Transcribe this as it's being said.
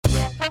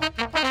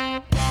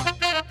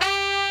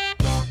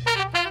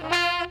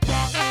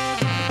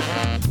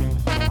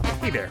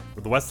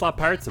Westlaw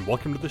Pirates, and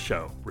welcome to the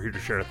show. We're here to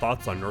share our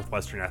thoughts on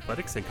Northwestern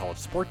athletics and college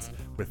sports,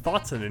 with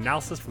thoughts and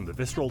analysis from the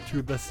visceral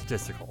to the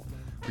statistical.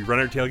 We run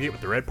our tailgate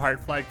with the red pirate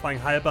flag flying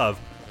high above,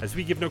 as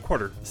we give no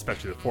quarter,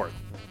 especially the fourth.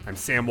 I'm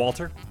Sam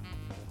Walter.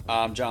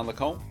 I'm John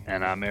Lacombe.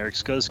 And I'm Eric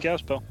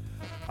Skoskauspo.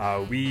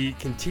 We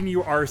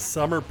continue our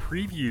summer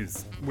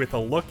previews with a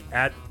look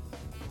at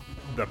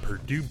the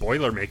Purdue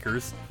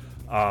Boilermakers.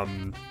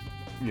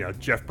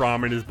 Jeff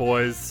Brom and his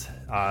boys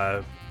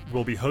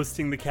will be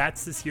hosting the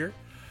Cats this year.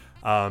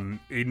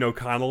 Aiden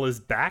O'Connell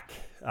is back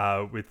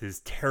with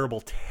his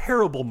terrible,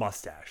 terrible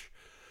mustache.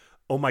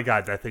 Oh my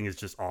God, that thing is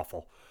just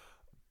awful.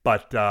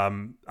 But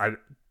I'm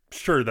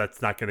sure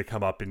that's not going to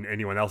come up in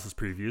anyone else's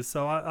previews,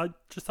 so I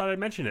just thought I'd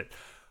mention it.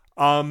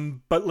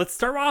 But let's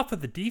start off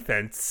with the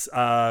defense.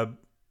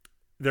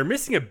 They're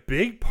missing a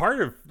big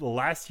part of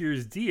last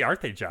year's D, aren't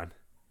they, John?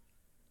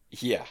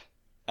 Yeah.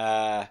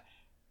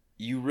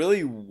 You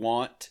really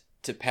want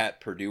to pat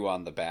Purdue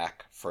on the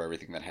back for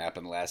everything that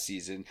happened last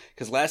season,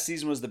 because last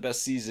season was the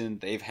best season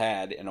they've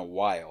had in a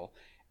while,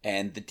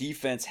 and the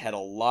defense had a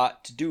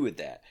lot to do with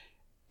that.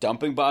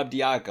 Dumping Bob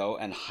Diaco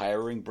and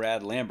hiring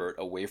Brad Lambert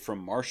away from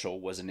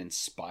Marshall was an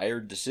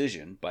inspired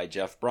decision by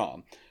Jeff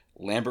Brom.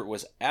 Lambert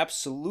was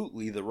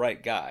absolutely the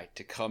right guy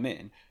to come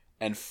in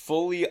and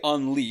fully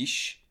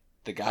unleash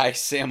the guy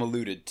Sam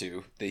alluded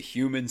to, the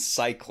human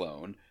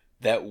cyclone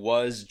that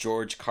was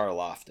George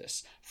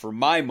Karlaftis. For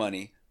my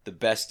money, the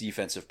best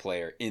defensive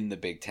player in the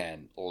Big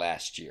Ten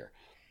last year.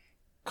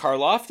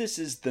 Karlaftis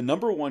is the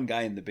number one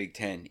guy in the Big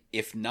Ten,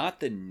 if not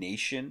the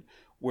nation,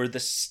 where the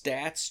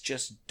stats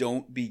just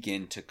don't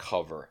begin to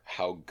cover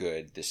how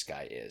good this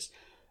guy is.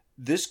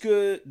 This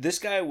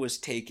guy was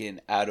taken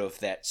out of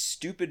that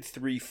stupid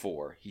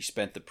 3-4 he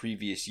spent the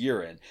previous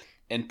year in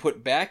and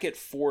put back at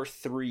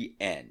 4-3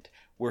 end,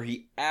 where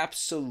he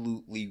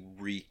absolutely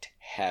wreaked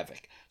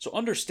havoc. So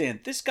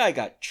understand, this guy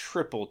got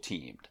triple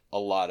teamed a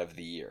lot of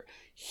the year.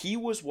 He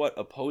was what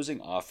opposing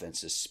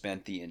offenses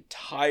spent the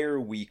entire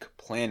week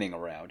planning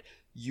around.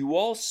 You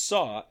all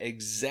saw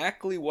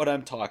exactly what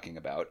I'm talking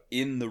about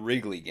in the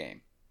Wrigley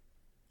game.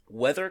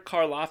 Whether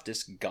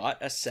Karlaftis got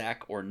a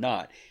sack or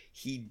not,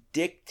 he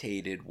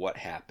dictated what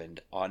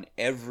happened on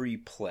every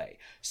play,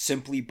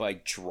 simply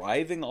by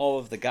driving all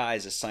of the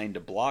guys assigned to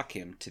block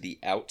him to the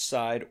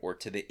outside or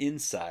to the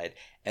inside,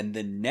 and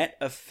the net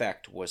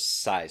effect was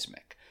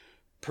seismic.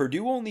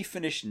 Purdue only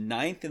finished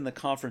 9th in the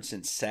conference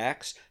in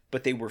sacks,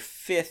 but they were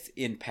 5th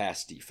in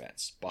pass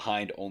defense,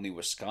 behind only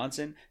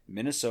Wisconsin,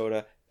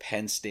 Minnesota,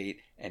 Penn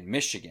State, and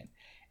Michigan.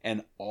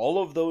 And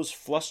all of those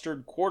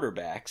flustered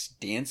quarterbacks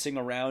dancing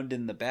around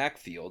in the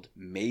backfield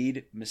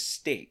made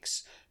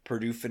mistakes.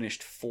 Purdue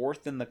finished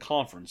 4th in the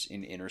conference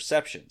in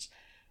interceptions.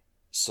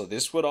 So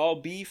this would all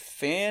be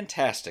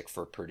fantastic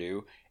for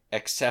Purdue,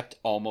 except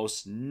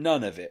almost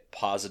none of it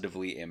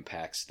positively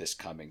impacts this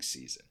coming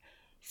season.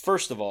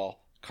 First of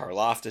all,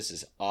 Karlaftis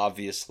is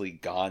obviously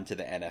gone to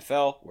the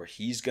NFL, where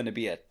he's going to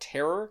be a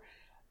terror,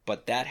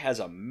 but that has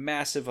a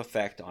massive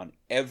effect on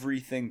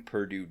everything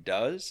Purdue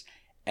does,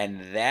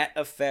 and that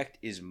effect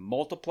is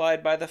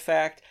multiplied by the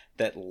fact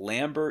that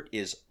Lambert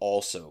is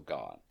also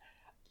gone.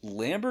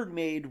 Lambert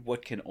made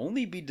what can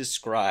only be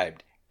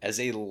described as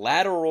a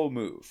lateral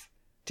move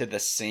to the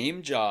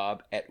same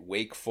job at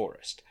Wake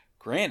Forest.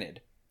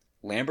 Granted,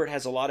 Lambert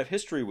has a lot of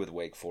history with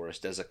Wake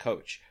Forest as a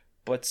coach,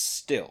 but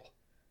still,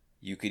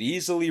 you could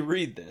easily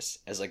read this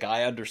as a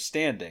guy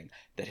understanding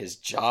that his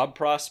job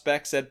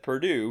prospects at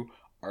Purdue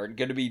aren't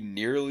going to be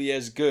nearly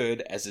as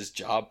good as his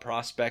job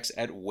prospects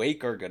at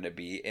Wake are going to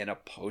be in a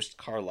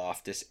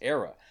post-Karlaftis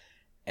era.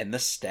 And the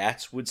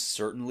stats would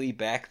certainly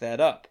back that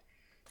up.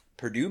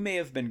 Purdue may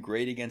have been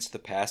great against the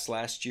pass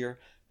last year,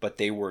 but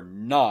they were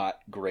not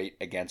great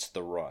against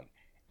the run.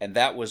 And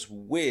that was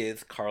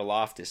with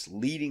Karlaftis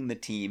leading the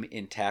team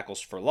in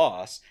tackles for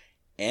loss,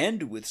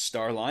 and with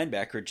star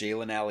linebacker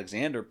Jalen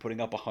Alexander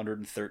putting up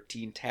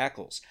 113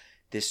 tackles.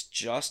 This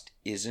just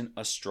isn't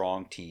a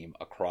strong team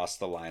across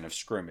the line of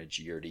scrimmage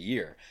year to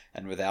year.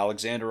 And with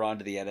Alexander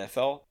onto the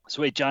NFL...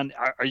 So wait, John,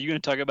 are you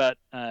going to talk about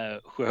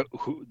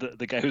who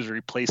the guy who's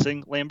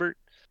replacing Lambert?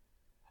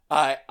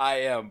 I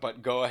am,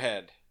 but go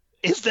ahead.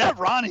 Is that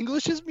Ron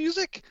English's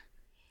music?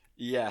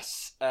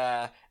 Yes.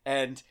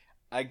 And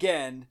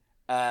again,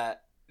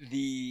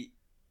 the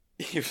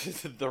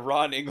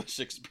Ron English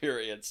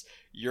experience,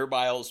 your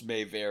miles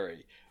may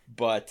vary,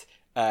 but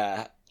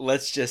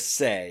let's just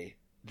say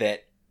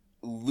that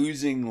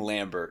losing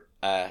Lambert,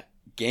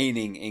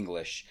 gaining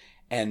English,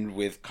 and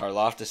with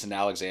Karlaftis and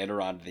Alexander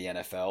onto the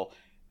NFL,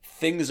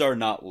 things are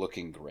not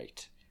looking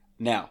great.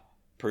 Now,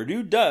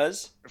 Purdue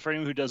does. For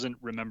anyone who doesn't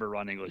remember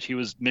Ron English, he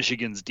was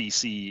Michigan's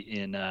DC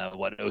in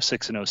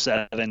 06 and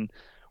 07,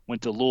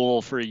 went to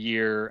Louisville for a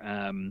year.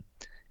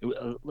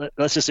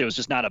 Let's just say it was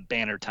just not a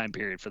banner time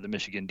period for the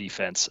Michigan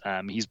defense.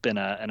 He's been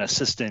an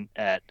assistant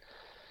at,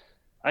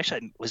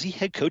 actually, was he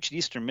head coach at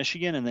Eastern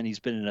Michigan? And then he's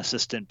been an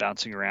assistant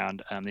bouncing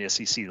around the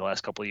SEC the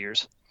last couple of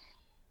years.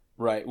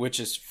 Right,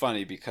 which is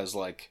funny because,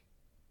 like,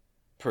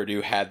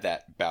 Purdue had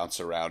that bounce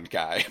around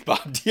guy,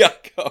 Bob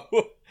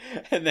Diaco.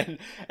 and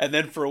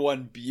then for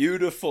one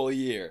beautiful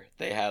year,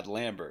 they had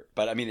Lambert.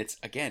 But I mean,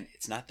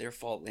 it's not their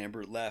fault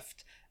Lambert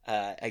left.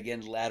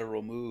 Again,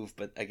 lateral move,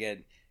 but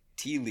again,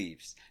 tea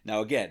leaves.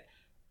 Now again,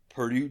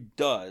 Purdue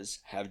does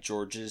have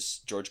George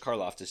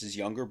Karlaftis'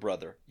 younger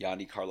brother,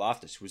 Yanni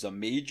Karlaftis, who's a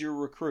major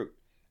recruit.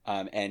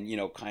 And,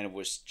 kind of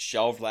was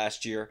shelved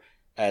last year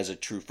as a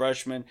true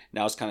freshman.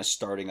 Now he's kind of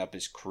starting up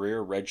his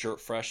career, redshirt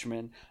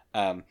freshman.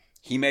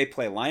 He may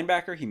play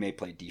linebacker. He may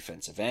play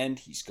defensive end.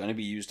 He's going to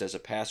be used as a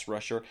pass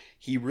rusher.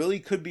 He really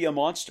could be a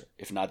monster,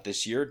 if not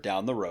this year,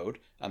 down the road,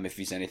 if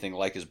he's anything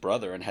like his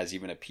brother and has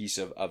even a piece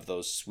of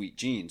those sweet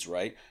genes,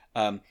 right?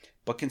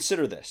 But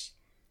consider this.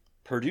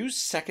 Purdue's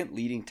second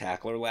leading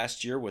tackler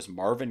last year was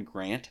Marvin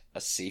Grant,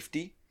 a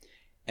safety.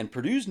 And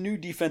Purdue's new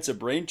defensive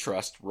brain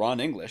trust,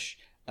 Ron English,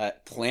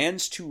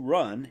 plans to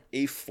run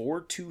a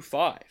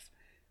 4-2-5,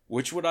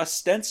 which would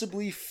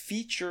ostensibly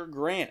feature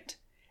Grant,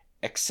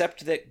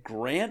 except that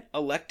Grant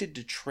elected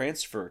to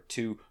transfer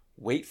to,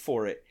 wait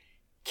for it,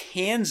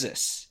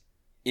 Kansas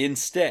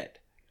instead.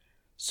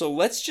 So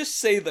let's just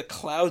say the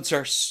clouds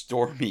are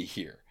stormy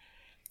here.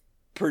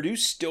 Purdue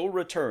still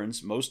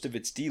returns most of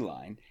its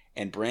D-line,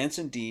 and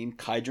Branson Dean,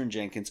 Kydron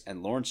Jenkins,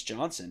 and Lawrence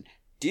Johnson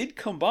did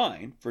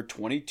combine for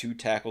 22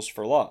 tackles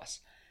for loss.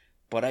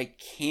 But I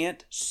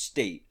can't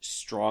state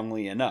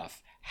strongly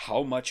enough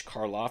how much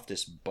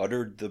Karlaftis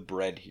buttered the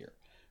bread here.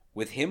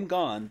 With him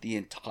gone, the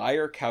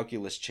entire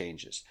calculus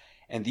changes.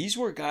 And these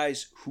were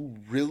guys who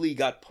really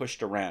got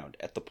pushed around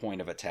at the point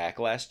of attack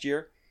last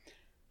year.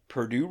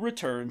 Purdue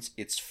returns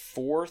its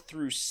 4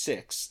 through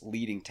 6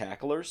 leading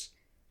tacklers,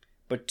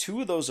 but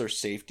 2 of those are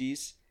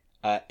safeties,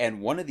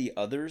 and one of the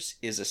others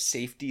is a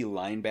safety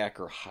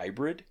linebacker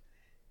hybrid.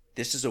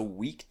 This is a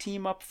weak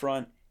team up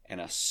front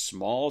and a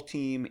small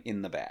team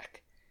in the back.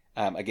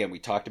 Again, we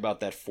talked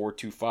about that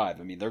 4-2-5.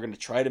 I mean, they're going to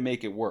try to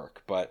make it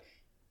work, but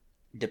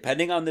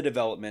depending on the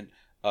development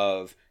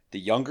of the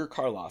younger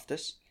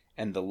Karlaftis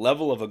and the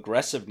level of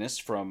aggressiveness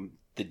from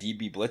the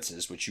DB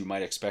blitzes, which you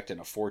might expect in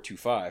a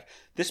 4-2-5,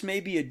 this may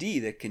be a D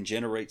that can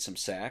generate some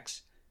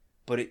sacks,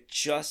 but it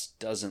just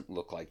doesn't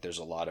look like there's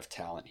a lot of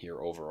talent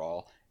here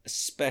overall,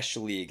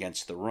 especially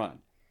against the run.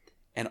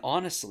 And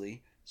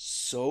honestly,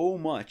 so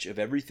much of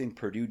everything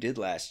Purdue did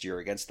last year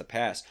against the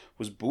pass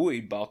was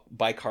buoyed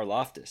by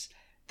Karlaftis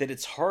that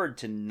it's hard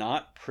to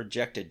not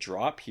project a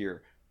drop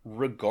here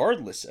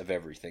regardless of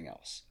everything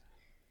else.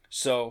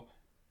 So,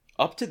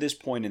 up to this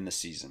point in the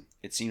season,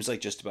 it seems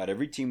like just about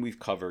every team we've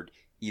covered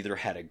either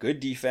had a good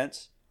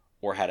defense,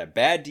 or had a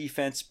bad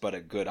defense but a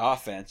good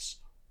offense,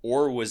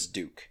 or was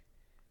Duke.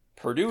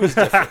 Purdue is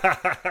different.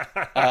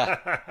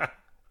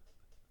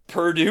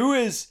 Purdue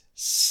is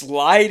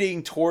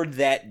sliding toward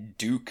that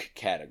Duke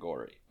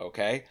category,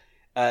 okay?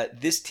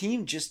 This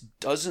team just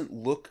doesn't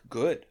look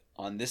good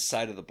on this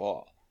side of the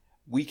ball.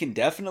 We can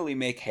definitely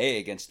make hay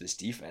against this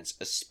defense,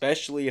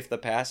 especially if the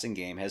passing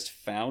game has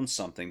found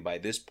something by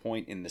this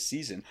point in the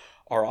season.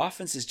 Our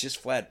offense is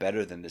just flat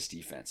better than this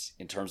defense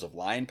in terms of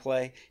line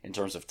play, in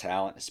terms of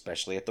talent,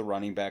 especially at the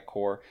running back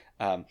core.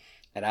 And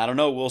I don't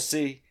know, we'll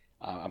see.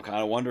 I'm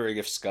kind of wondering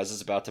if Scuzz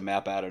is about to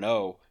map out an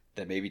O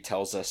that maybe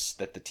tells us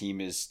that the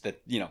team is,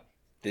 that,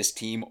 this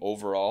team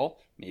overall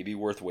may be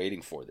worth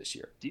waiting for this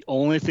year. The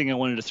only thing I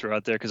wanted to throw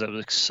out there, because I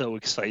was so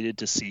excited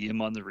to see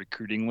him on the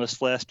recruiting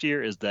list last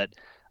year, is that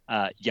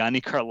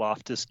Yanni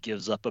Karlaftis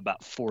gives up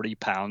about 40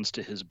 pounds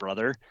to his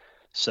brother.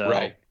 So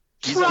right.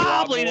 He's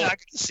probably not going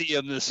to see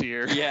him this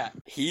year. Yeah,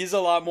 he's a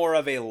lot more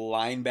of a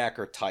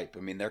linebacker type. I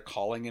mean, they're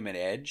calling him an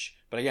edge.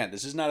 But again,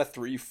 this is not a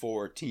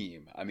 3-4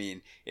 team. I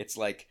mean, it's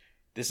like,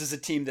 this is a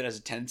team that has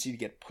a tendency to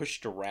get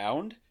pushed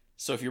around.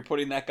 So if you're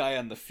putting that guy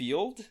on the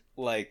field,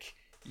 like,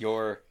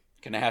 you're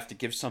going to have to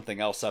give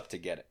something else up to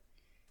get it.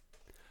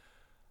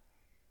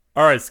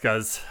 All right,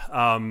 Scuzz.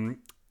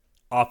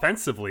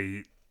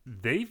 Offensively,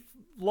 they've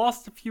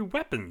lost a few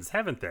weapons,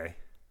 haven't they?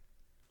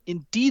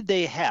 Indeed,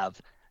 they have.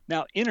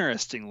 Now,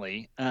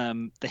 interestingly,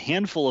 the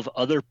handful of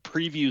other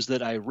previews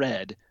that I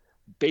read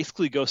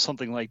basically go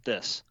something like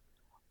this.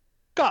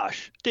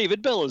 Gosh,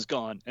 David Bell is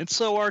gone, and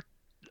so are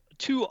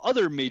 2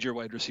 other major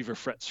wide receiver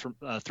threats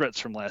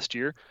from last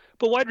year.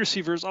 But wide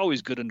receiver is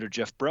always good under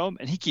Jeff Brom,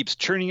 and he keeps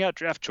churning out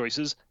draft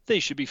choices. They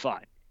should be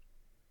fine.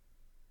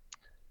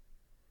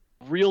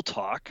 Real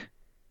talk,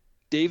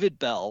 David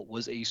Bell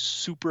was a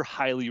super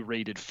highly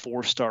rated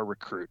 4-star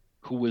recruit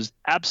who was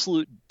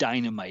absolute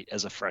dynamite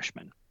as a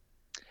freshman.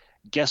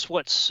 Guess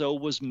what? So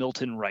was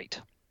Milton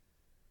Wright.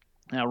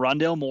 Now,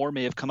 Rondale Moore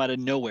may have come out of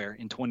nowhere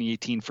in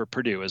 2018 for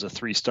Purdue as a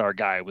 3-star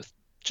guy with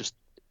just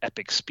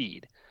epic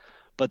speed.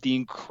 But the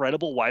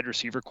incredible wide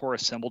receiver core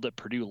assembled at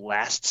Purdue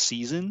last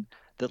season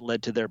that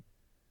led to their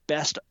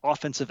best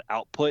offensive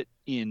output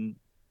in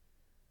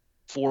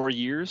 4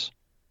 years,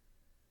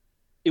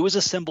 it was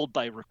assembled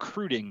by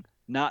recruiting,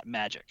 not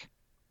magic.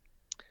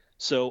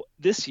 So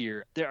this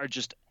year, there are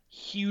just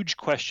huge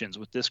questions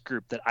with this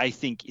group that I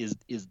think is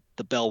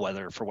the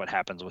bellwether for what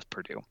happens with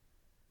Purdue.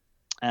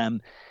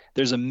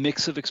 There's a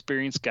mix of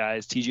experienced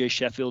guys. TJ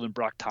Sheffield and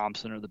Brock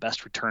Thompson are the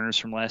best returners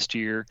from last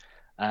year.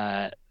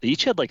 They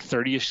each had like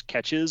 30-ish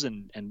catches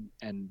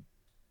and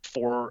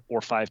 4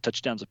 or 5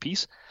 touchdowns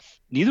apiece.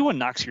 Neither one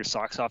knocks your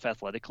socks off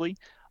athletically.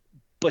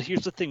 But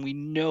here's the thing. We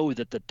know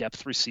that the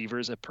depth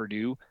receivers at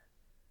Purdue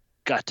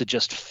got to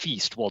just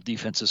feast while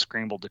defenses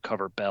scrambled to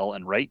cover Bell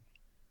and Wright.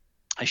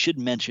 I should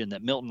mention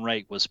that Milton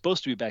Wright was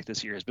supposed to be back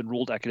this year, has been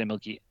ruled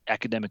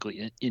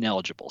academically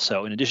ineligible.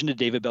 So in addition to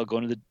David Bell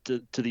going to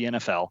the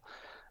NFL,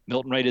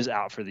 Milton Wright is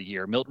out for the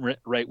year. Milton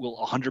Wright will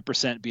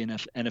 100% be an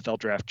NFL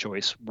draft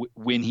choice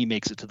when he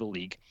makes it to the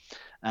league.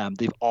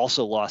 They've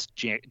also lost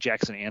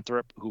Jackson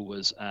Anthrop, who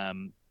was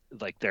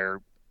like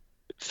their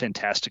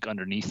fantastic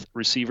underneath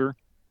receiver.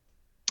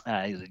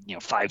 He's a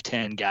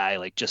 5'10" guy,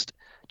 like just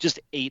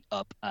ate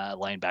up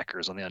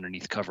linebackers on the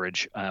underneath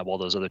coverage, while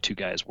those other 2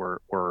 guys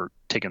were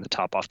taking the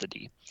top off the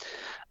D.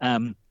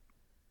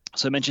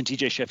 So I mentioned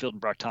T.J. Sheffield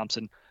and Brock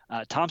Thompson.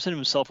 Thompson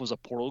himself was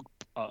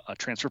a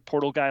transfer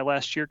portal guy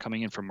last year,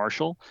 coming in from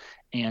Marshall,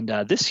 and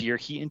this year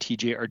he and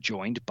T.J. are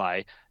joined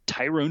by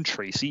Tyrone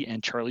Tracy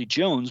and Charlie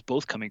Jones,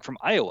 both coming from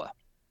Iowa.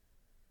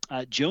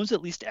 Jones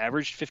at least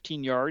averaged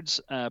 15 yards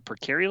per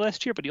carry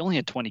last year, but he only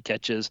had 20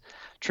 catches.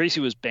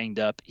 Tracy was banged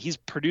up. He's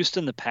produced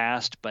in the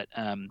past, but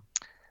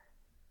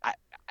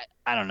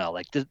I don't know.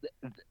 Like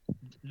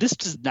this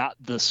is not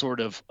the sort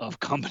of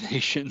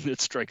combination that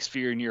strikes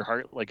fear in your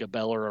heart like a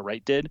Bell or a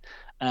Wright did.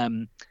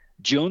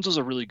 Jones was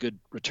a really good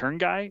return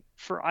guy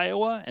for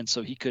Iowa, and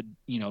so he could,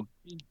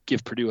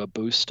 give Purdue a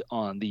boost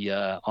on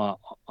the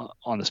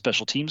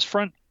special teams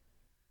front.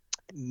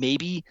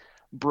 Maybe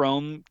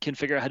Brome can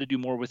figure out how to do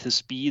more with his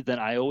speed than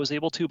Iowa was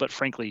able to, but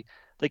frankly,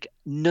 like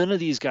none of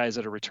these guys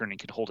that are returning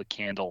could hold a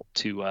candle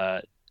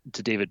to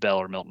David Bell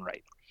or Milton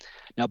Wright.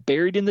 Now,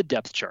 buried in the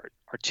depth chart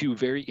are 2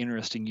 very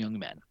interesting young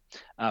men,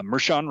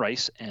 Mershawn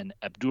Rice and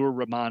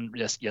Abdur-Rahman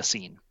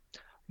Yassin.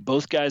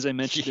 Both guys I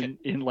mentioned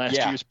in last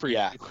year's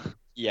preview.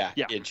 Yeah,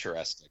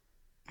 interesting.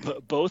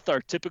 Both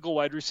are typical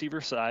wide receiver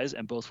size,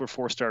 and both were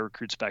 4-star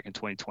recruits back in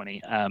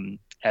 2020.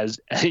 As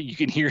you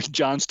can hear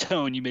John's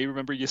tone, you may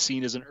remember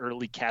Yassin as an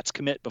early Cats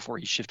commit before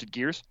he shifted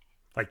gears.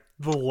 Like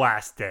the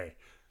last day.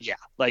 Yeah,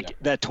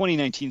 that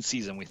 2019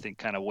 season we think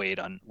kind of weighed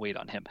on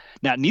him.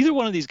 Now, neither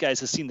one of these guys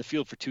has seen the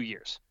field for 2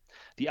 years.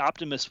 The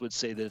optimists would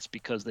say that it's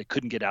because they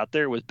couldn't get out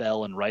there with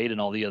Bell and Wright and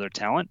all the other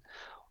talent.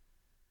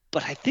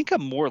 But I think a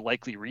more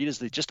likely read is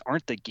they just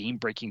aren't the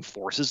game-breaking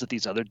forces that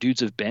these other dudes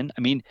have been.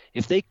 I mean,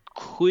 if they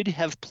could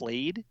have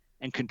played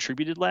and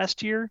contributed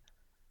last year,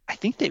 I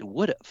think they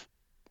would have.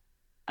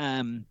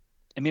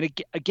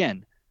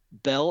 Again,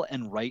 Bell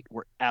and Wright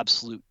were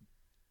absolute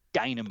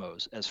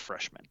dynamos as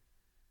freshmen.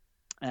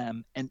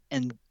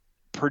 And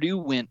Purdue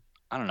went,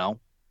 I don't know,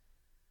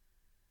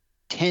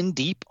 10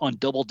 deep on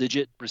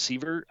double-digit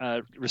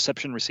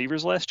reception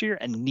receivers last year,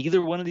 and neither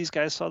one of these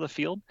guys saw the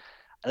field.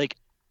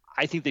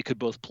 I think they could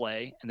both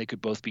play and they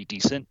could both be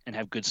decent and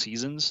have good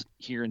seasons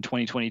here in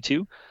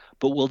 2022.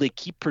 But will they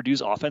keep Purdue's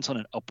offense on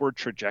an upward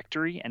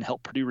trajectory and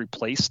help Purdue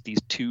replace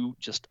these 2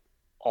 just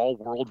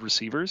all-world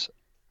receivers?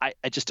 I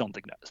just don't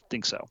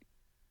think so.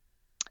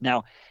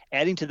 Now,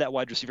 adding to that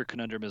wide receiver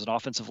conundrum is an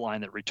offensive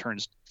line that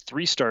returns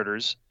 3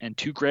 starters and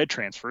 2 grad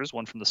transfers,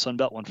 one from the Sun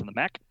Belt, one from the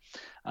MAC.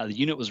 The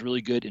unit was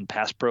really good in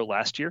pass pro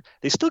last year.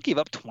 They still gave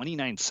up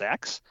 29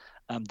 sacks.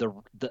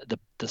 The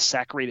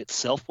sack rate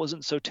itself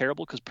wasn't so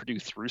terrible because Purdue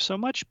threw so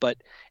much, but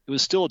it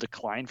was still a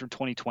decline from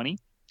 2020.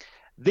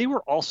 They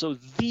were also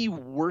the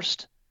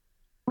worst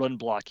run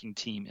blocking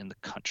team in the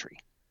country,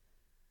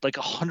 like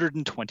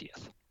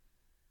 120th.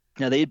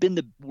 Now, they had been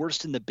the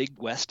worst in the Big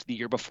West the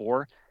year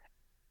before,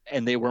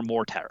 and they were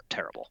more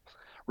terrible.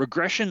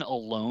 Regression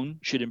alone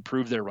should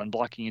improve their run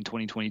blocking in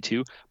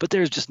 2022, but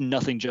there's just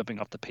nothing jumping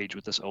off the page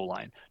with this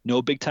O-line.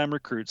 No big-time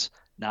recruits,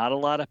 not a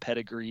lot of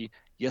pedigree.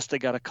 Yes, they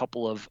got a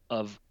couple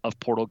of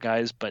portal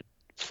guys, but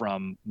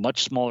from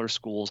much smaller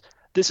schools.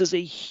 This is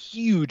a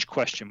huge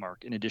question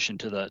mark in addition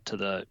to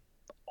the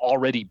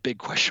already big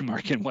question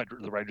mark in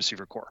the wide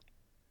receiver core.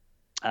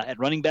 At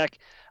running back,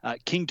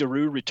 King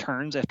Daru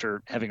returns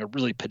after having a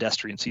really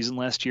pedestrian season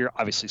last year.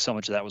 Obviously, so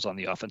much of that was on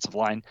the offensive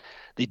line.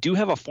 They do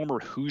have a former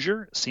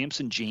Hoosier,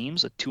 Samson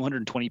James, a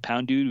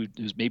 220-pound dude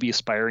who's maybe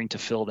aspiring to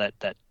fill that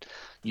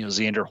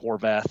Xander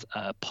Horvath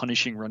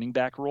punishing running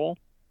back role.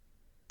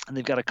 And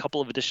they've got a couple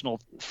of additional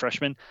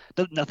freshmen.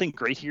 Nothing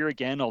great here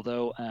again,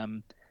 although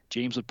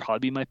James would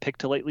probably be my pick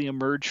to lately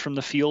emerge from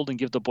the field and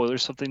give the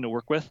Boilers something to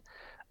work with.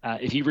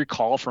 If you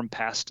recall from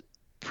past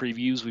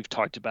previews, we've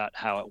talked about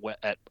how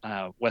at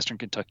Western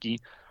Kentucky,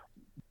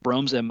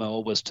 Brome's MO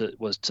was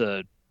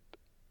to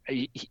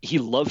he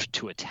loved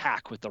to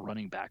attack with the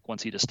running back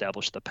once he'd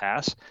established the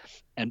pass,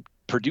 and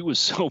Purdue was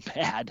so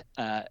bad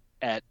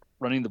at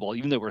running the ball,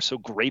 even though they were so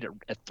great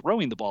at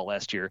throwing the ball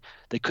last year,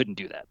 they couldn't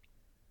do that.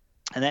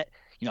 And that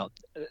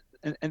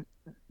and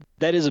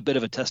that is a bit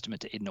of a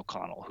testament to Aiden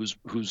O'Connell,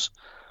 who's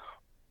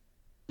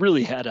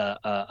really had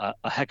a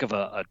heck of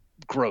a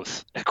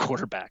growth at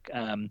quarterback.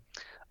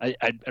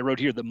 I wrote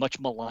here the much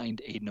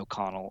maligned Aiden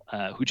O'Connell,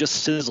 who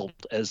just sizzled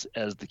as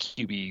the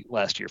QB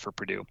last year for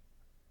Purdue.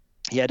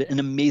 He had an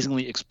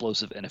amazingly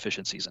explosive and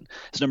efficient season.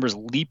 His numbers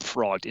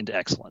leapfrogged into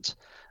excellence.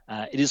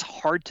 It is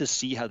hard to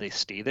see how they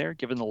stay there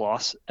given the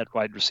loss at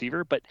wide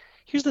receiver. But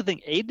here's the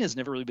thing: Aiden has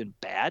never really been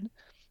bad.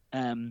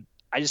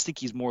 I just think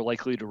he's more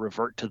likely to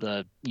revert to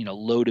the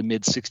low to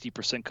mid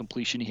 60%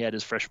 completion he had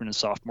his freshman and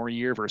sophomore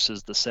year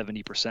versus the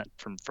 70%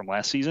 from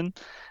last season.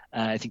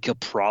 I think he'll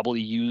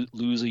probably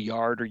lose a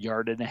yard or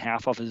yard and a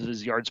half off of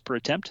his yards per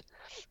attempt.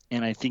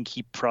 And I think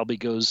he probably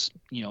goes,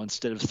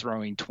 instead of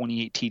throwing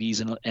 28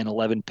 TDs and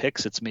 11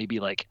 picks, it's maybe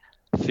like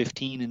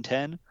 15 and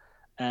 10.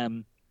 But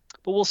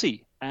we'll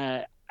see.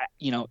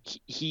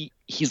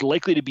 He's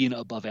likely to be an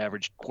above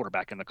average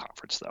quarterback in the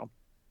conference, though.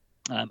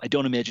 I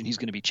don't imagine he's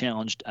going to be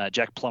challenged.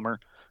 Jack Plummer,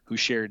 who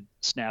shared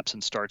snaps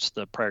and starts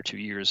the prior 2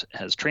 years,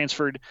 has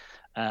transferred.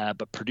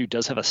 But Purdue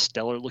does have a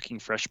stellar-looking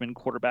freshman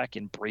quarterback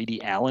in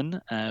Brady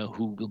Allen,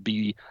 who will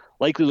be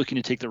likely looking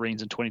to take the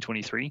reins in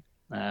 2023.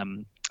 I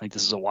think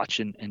this is a watch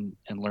and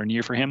learn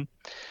year for him.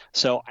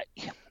 So,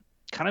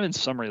 kind of in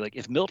summary, like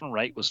if Milton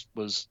Wright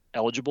was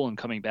eligible and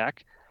coming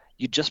back,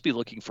 you'd just be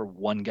looking for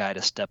one guy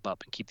to step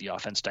up and keep the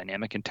offense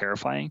dynamic and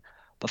terrifying.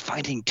 But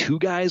finding two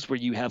guys where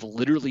you have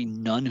literally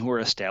none who are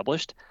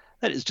established,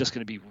 that is just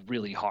going to be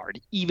really hard,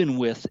 even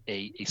with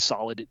a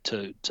solid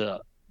to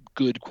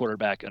good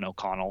quarterback in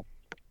O'Connell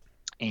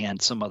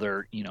and some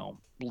other,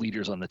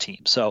 leaders on the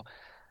team. So,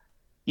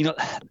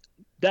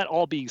 that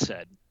all being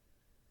said,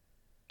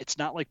 it's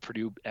not like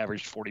Purdue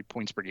averaged 40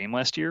 points per game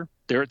last year.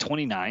 They're at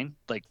 29.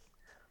 Like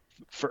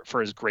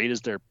for as great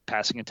as their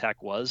passing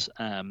attack was,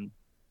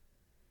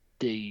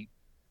 they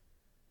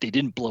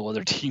didn't blow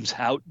other teams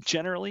out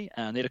generally.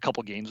 They had a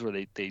couple games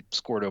where they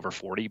scored over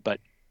 40,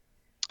 but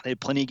they had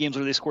plenty of games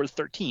where they scored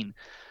 13.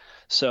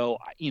 So,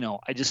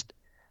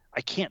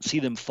 I can't see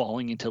them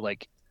falling into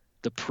like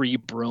the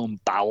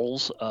pre-Brome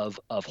bowels of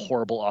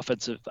horrible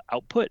offensive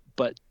output,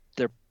 but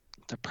they're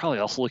probably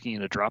also looking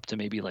at a drop to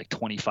maybe like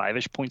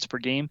 25-ish points per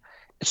game.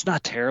 It's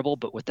not terrible,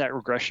 but with that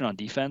regression on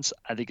defense,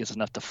 I think it's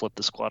enough to flip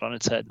the squad on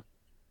its head.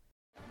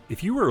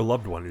 If you or a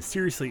loved one is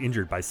seriously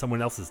injured by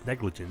someone else's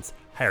negligence,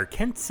 hire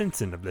Kent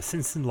Simpson of the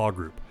Simpson Law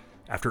Group.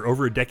 After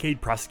over a decade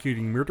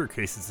prosecuting murder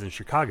cases in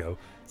Chicago,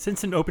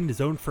 Simpson opened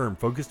his own firm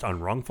focused on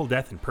wrongful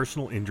death and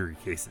personal injury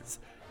cases.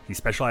 He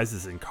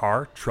specializes in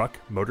car, truck,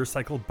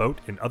 motorcycle, boat,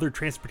 and other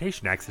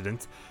transportation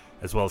accidents,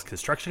 as well as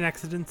construction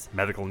accidents,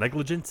 medical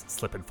negligence,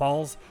 slip and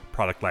falls,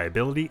 product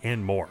liability,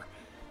 and more.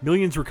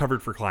 Millions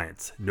recovered for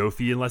clients, no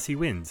fee unless he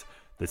wins.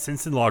 The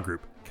Simpson Law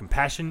Group,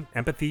 compassion,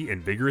 empathy,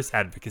 and vigorous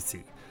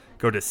advocacy.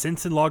 Go to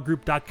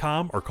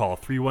SinsonLawGroup.com or call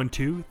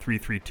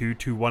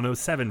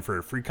 312-332-2107 for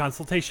a free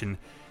consultation,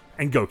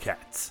 and go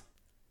Cats.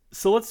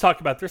 So let's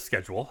talk about their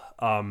schedule.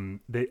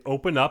 They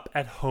open up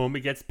at home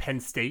against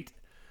Penn State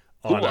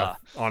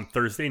on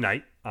Thursday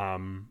night,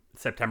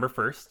 September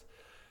 1st.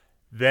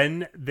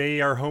 Then they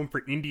are home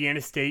for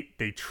Indiana State.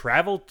 They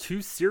travel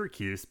to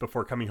Syracuse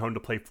before coming home to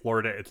play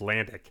Florida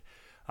Atlantic.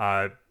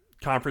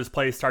 Conference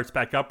play starts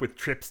back up with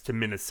trips to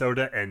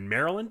Minnesota and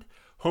Maryland.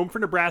 Home for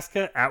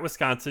Nebraska, at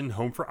Wisconsin,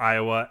 home for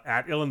Iowa,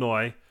 at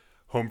Illinois,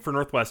 home for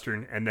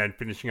Northwestern, and then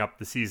finishing up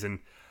the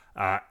season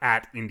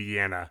at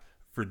Indiana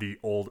for the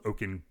Old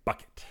Oaken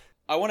Bucket.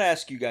 I want to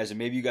ask you guys, and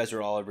maybe you guys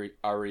are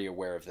already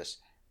aware of this.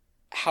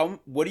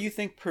 What do you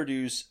think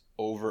Purdue's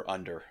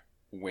over-under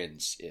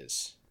wins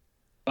is?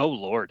 Oh,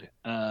 Lord.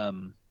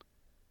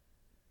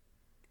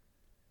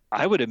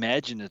 I would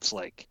imagine it's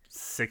like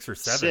 6 or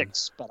 7.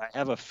 6, but I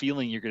have a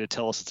feeling you're going to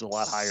tell us it's a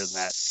lot higher than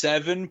that.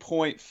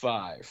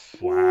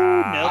 7.5.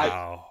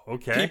 Wow.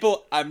 Okay.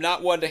 People, I'm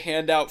not one to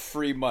hand out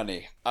free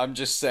money. I'm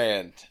just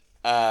saying.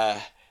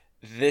 I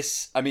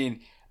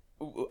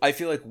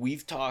feel like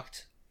we've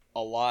talked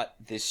a lot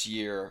this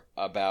year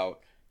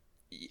about,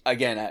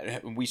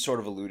 again, we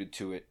sort of alluded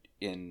to it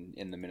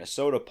in the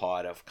Minnesota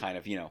pod of kind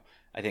of,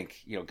 I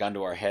think, gun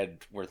to our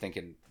head, we're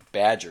thinking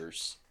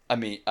Badgers.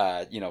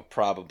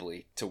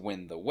 Probably to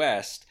win the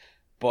West,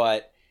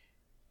 but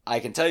I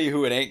can tell you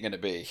who it ain't going to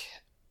be.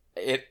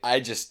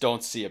 I just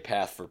don't see a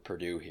path for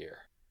Purdue here.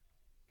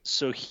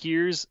 So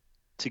here's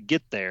to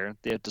get there.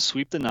 They have to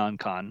sweep the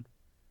non-con,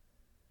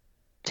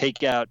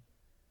 take out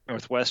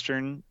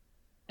Northwestern,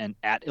 and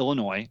at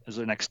Illinois as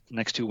their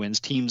next 2 wins.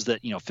 Teams that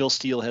Phil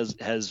Steele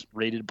has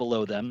rated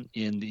below them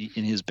in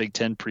his Big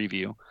Ten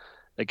preview.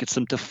 That gets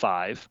them to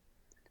 5,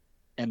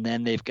 and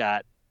then they've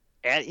got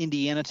at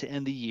Indiana to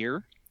end the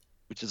year,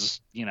 which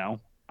is, I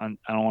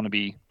don't want to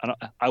be,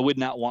 I would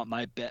not want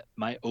my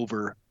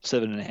over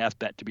 7.5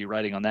 bet to be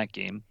riding on that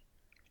game.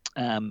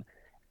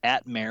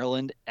 At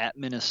Maryland, at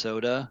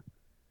Minnesota,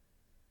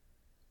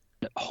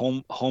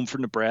 home for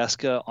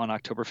Nebraska on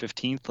October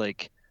 15th.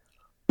 Like,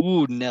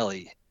 ooh,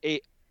 Nelly,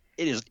 it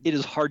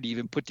is hard to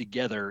even put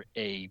together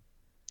a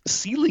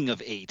ceiling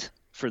of 8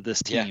 for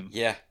this team.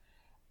 Yeah.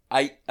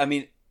 I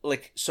mean,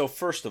 so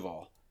first of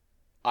all,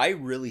 I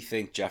really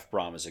think Jeff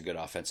Brom is a good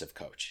offensive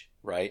coach,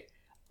 right?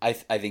 I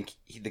think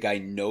the guy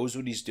knows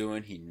what he's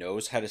doing. He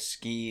knows how to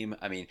scheme.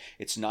 I mean,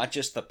 it's not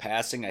just the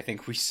passing. I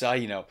think we saw,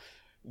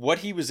 what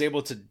he was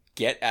able to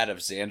get out of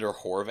Xander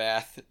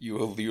Horvath, you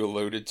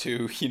alluded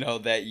to,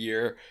 that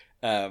year.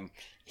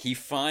 He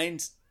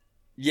finds,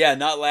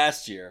 not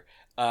last year,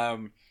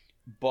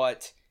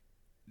 but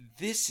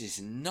this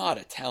is not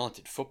a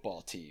talented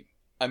football team.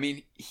 I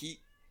mean, he's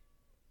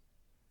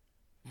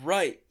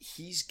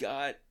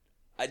got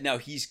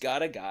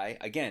a guy,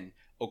 again,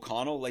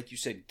 O'Connell, like you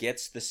said,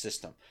 gets the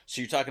system.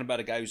 So you're talking about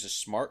a guy who's a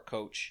smart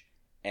coach,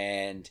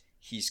 and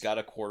he's got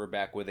a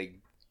quarterback with a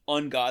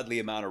ungodly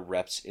amount of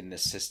reps in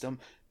this system,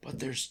 but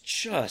there's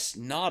just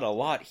not a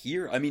lot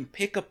here. I mean,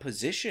 pick a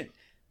position.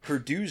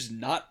 Purdue's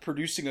not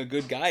producing a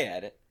good guy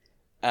at it.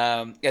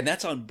 And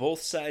that's on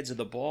both sides of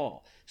the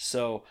ball.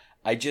 So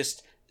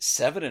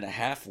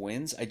 7.5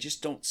 wins, I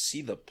just don't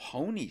see the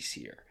ponies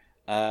here.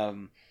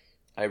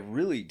 I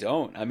really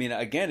don't. I mean,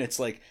 again, it's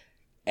like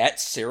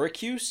at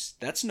Syracuse,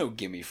 that's no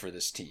gimme for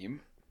this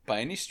team by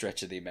any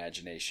stretch of the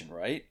imagination,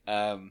 right?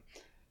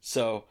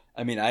 So,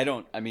 I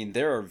mean,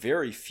 there are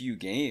very few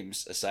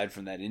games aside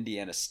from that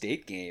Indiana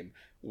State game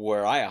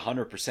where I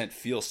 100%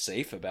 feel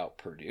safe about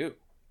Purdue.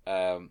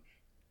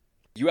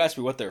 You asked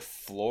me what their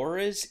floor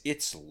is.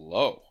 It's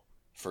low,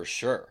 for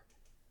sure.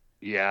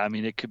 Yeah, I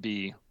mean, it could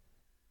be.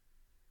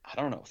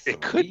 I don't know. It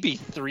could be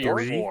three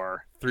or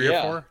four. Three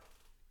or four?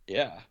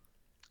 Yeah.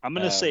 I'm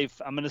gonna say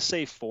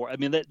 4. I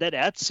mean, that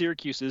at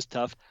Syracuse is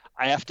tough.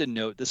 I have to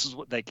note this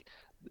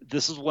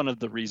is one of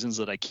the reasons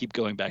that I keep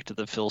going back to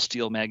the Phil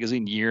Steele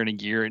magazine year in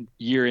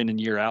and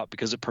year out,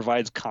 because it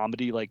provides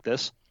comedy like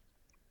this.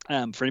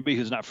 For anybody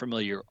who's not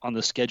familiar, on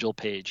the schedule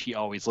page, he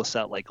always lists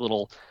out like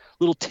little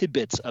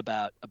tidbits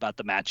about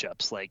the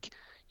matchups, like,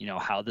 you know,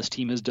 how this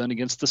team has done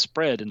against the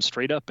spread and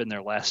straight up in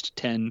their last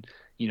 10,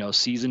 you know,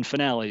 season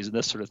finales and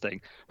this sort of thing.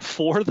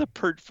 For the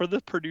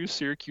Purdue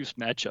Syracuse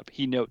matchup,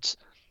 he notes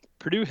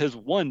Purdue has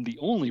won the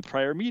only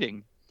prior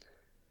meeting.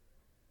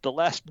 The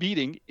last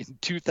meeting in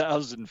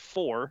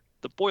 2004,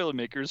 the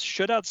Boilermakers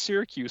shut out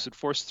Syracuse and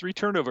forced 3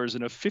 turnovers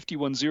in a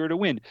 51-0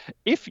 win.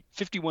 If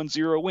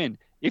 51-0 win,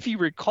 if you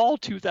recall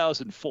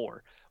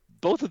 2004,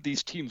 both of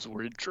these teams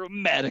were in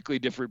dramatically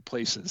different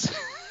places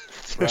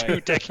 2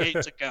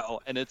 decades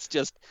ago, and it's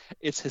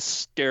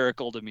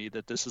hysterical to me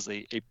that this is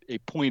a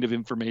point of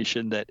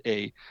information that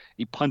a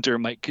punter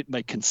might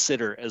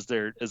consider as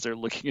they're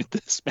looking at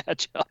this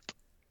matchup.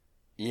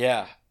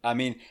 Yeah, I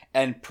mean,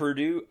 and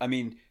Purdue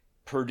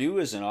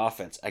is an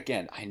offense.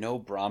 Again, I know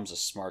Brom's a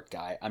smart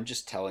guy. I'm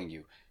just telling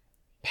you,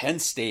 Penn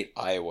State,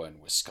 Iowa,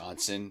 and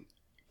Wisconsin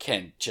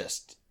can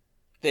just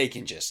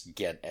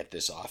get at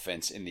this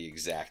offense in the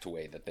exact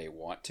way that they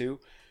want to.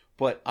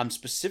 But I'm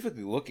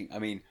specifically looking, I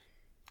mean,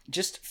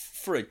 just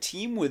for a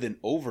team with an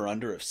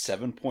over-under of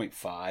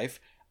 7.5,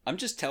 I'm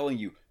just telling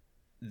you,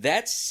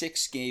 that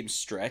 6-game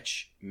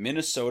stretch,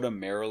 Minnesota,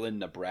 Maryland,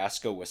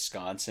 Nebraska,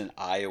 Wisconsin,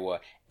 Iowa,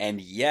 and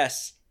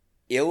yes,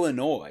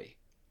 Illinois,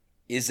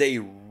 is a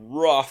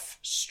rough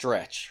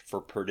stretch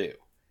for Purdue.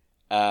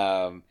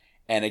 And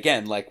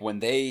again, like when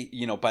they,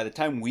 you know, by the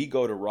time we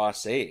go to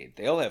Ross-Ade,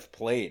 they'll have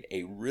played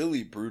a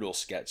really brutal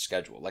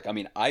schedule. Like, I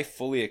mean, I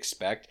fully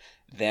expect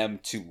them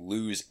to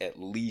lose at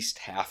least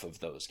half of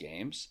those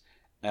games.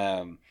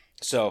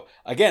 So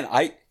again,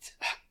 I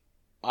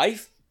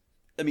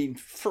mean,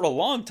 for a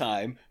long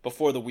time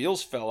before the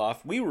wheels fell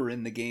off, we were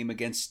in the game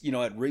against, you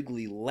know, at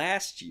Wrigley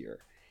last year.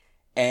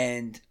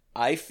 And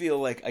I feel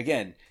like,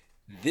 again,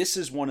 this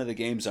is one of the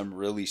games I'm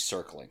really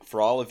circling. For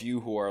all of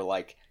you who are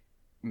like,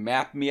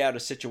 map me out a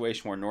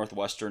situation where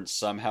Northwestern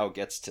somehow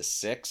gets to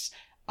 6,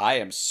 I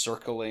am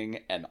circling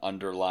and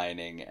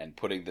underlining and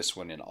putting this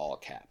one in all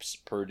caps.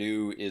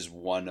 Purdue is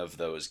one of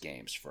those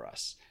games for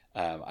us.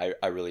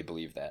 I really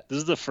believe that. This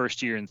is the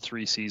first year in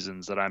 3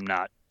 seasons that I'm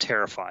not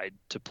terrified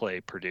to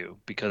play Purdue,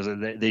 because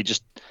they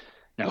just,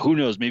 now who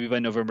knows, maybe by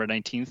November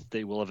 19th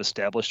they will have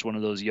established one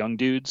of those young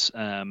dudes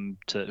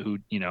who,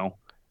 you know,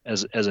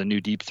 as a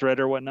new deep threat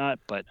or whatnot.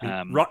 But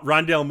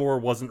Rondale Moore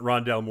wasn't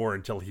Rondale Moore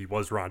until he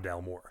was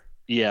Rondale Moore.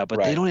 Yeah,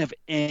 but they don't have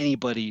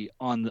anybody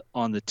on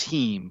the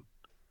team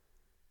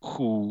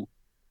who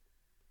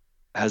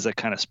has that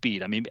kind of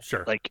speed. I mean,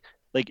 sure. like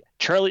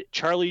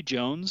Charlie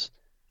Jones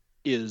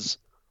is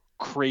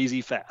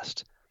crazy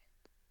fast.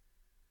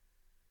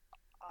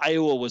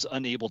 Iowa was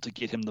unable to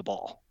get him the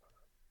ball.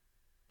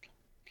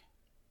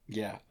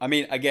 Yeah. I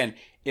mean, again,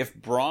 if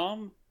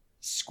Brom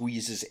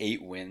squeezes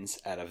 8 wins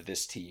out of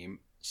this team,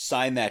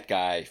 sign that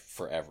guy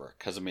forever.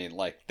 Because, I mean,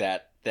 like,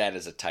 that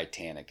is a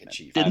titanic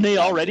achievement. Didn't they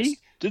already?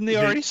 Didn't they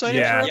already sign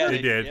him forever? Yeah,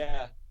 they did.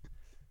 Yeah.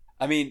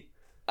 I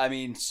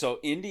mean, so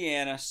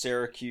Indiana,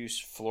 Syracuse,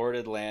 Florida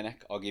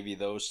Atlantic, I'll give you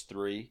those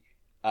 3.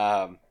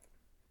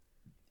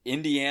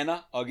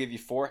 Indiana, I'll give you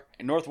 4.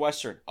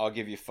 Northwestern, I'll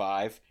give you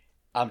 5.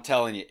 I'm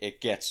telling you, it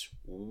gets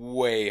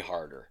way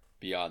harder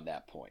beyond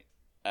that point.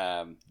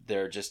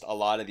 They're just, a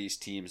lot of these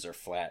teams are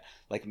flat.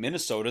 Like,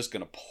 Minnesota's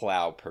going to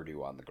plow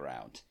Purdue on the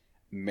ground.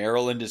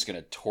 Maryland is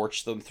going to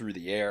torch them through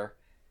the air.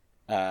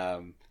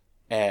 And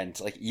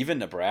like even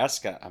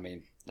Nebraska, I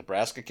mean,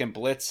 Nebraska can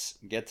blitz,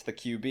 get to the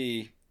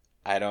QB.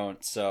 I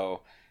don't,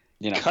 so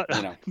you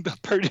know.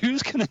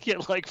 Purdue's going to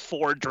get like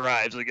 4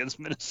 drives against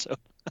Minnesota.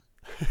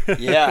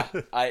 Yeah.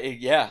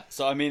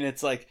 So I mean,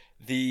 it's like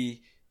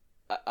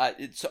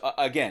it's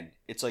again,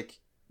 it's like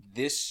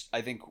this.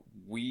 I think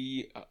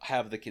we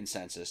have the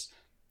consensus.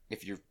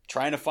 if you're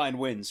trying to find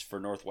wins for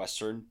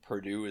Northwestern,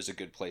 Purdue is a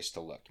good place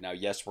to look. Now,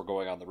 yes, we're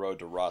going on the road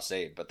to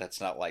Ross-Ade, but that's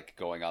not like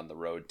going on the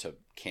road to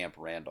Camp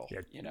Randall.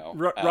 Yeah. You know,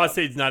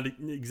 Ross-Ade's not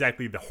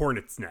exactly the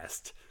hornet's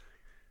nest,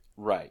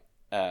 right?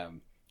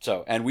 And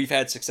we've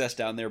had success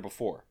down there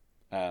before.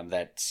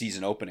 That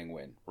season opening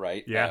win,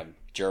 right? Yeah.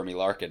 Jeremy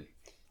Larkin,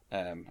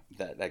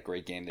 that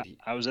great game that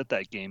I was at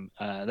that game.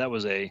 That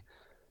was a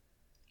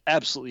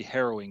absolutely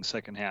harrowing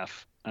second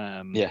half.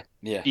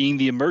 Being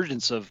the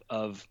emergence of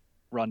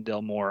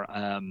Rondell Moore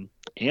and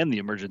the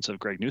emergence of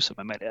Greg Newsome,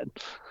 I might add.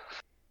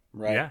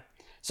 Right. Yeah.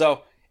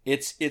 So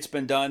it's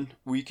been done.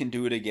 We can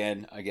do it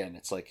again. Again,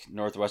 it's like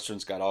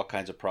Northwestern's got all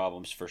kinds of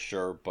problems for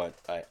sure, but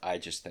I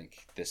just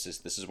think this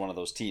is one of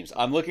those teams.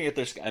 I'm looking at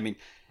this. I mean,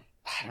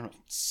 I don't know,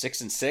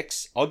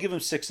 6-6. I'll give them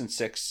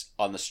 6-6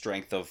 on the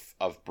strength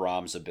of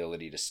Brahms'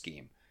 ability to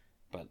scheme,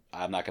 but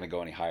I'm not going to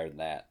go any higher than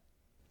that.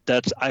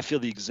 I feel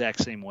the exact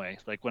same way.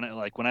 Like when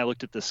I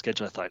looked at this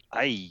schedule, I thought,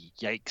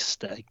 yikes,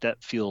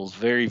 that feels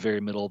very, very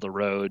middle of the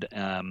road.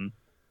 And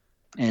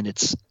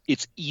it's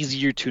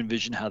easier to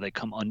envision how they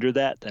come under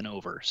that than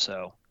over.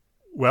 So,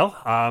 well,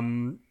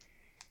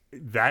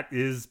 that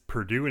is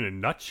Purdue in a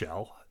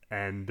nutshell,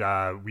 and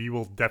we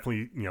will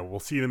definitely,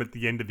 we'll see them at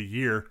the end of the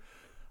year,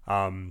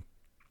 and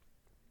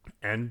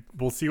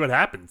we'll see what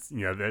happens.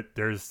 That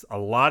there's a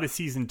lot of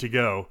season to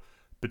go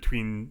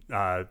between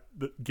the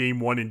game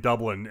 1 in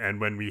Dublin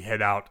and when we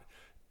head out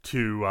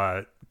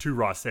to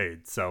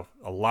Ross-Ade. So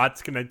a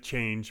lot's going to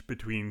change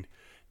between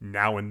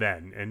now and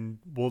then, and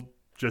we'll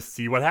just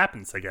see what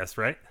happens, I guess,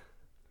 right?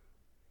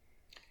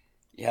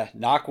 Yeah,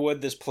 knock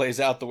wood, this plays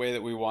out the way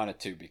that we want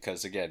it to,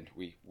 because again,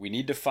 we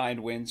need to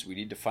find wins. We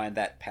need to find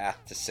that path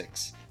to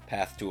 6,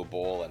 path to a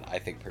bowl, and I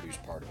think Purdue's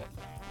part of it.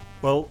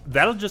 Well,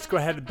 that'll just go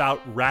ahead and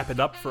about wrap it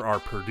up for our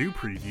Purdue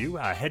preview.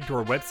 Head to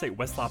our website,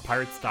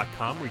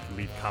 westlawnpirates.com, where you can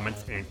leave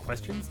comments and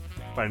questions.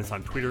 Find us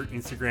on Twitter,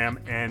 Instagram,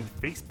 and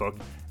Facebook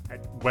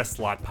at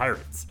Westlaw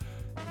Pirates.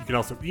 You can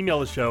also email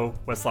the show,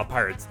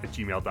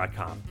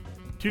 westlawpirates@gmail.com.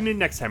 Tune in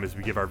next time as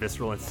we give our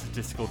visceral and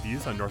statistical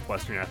views on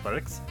Northwestern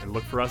athletics, and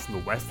look for us in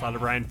the west lot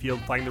of Ryan Field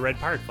flying the red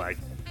pirate flag,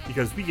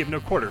 because we give no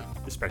quarter,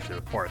 especially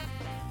the fourth.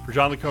 For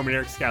John Lacombe and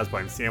Eric Skazbo,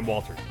 I'm Sam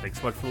Walter. Thanks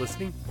so much for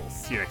listening. We'll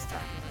see you next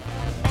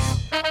time.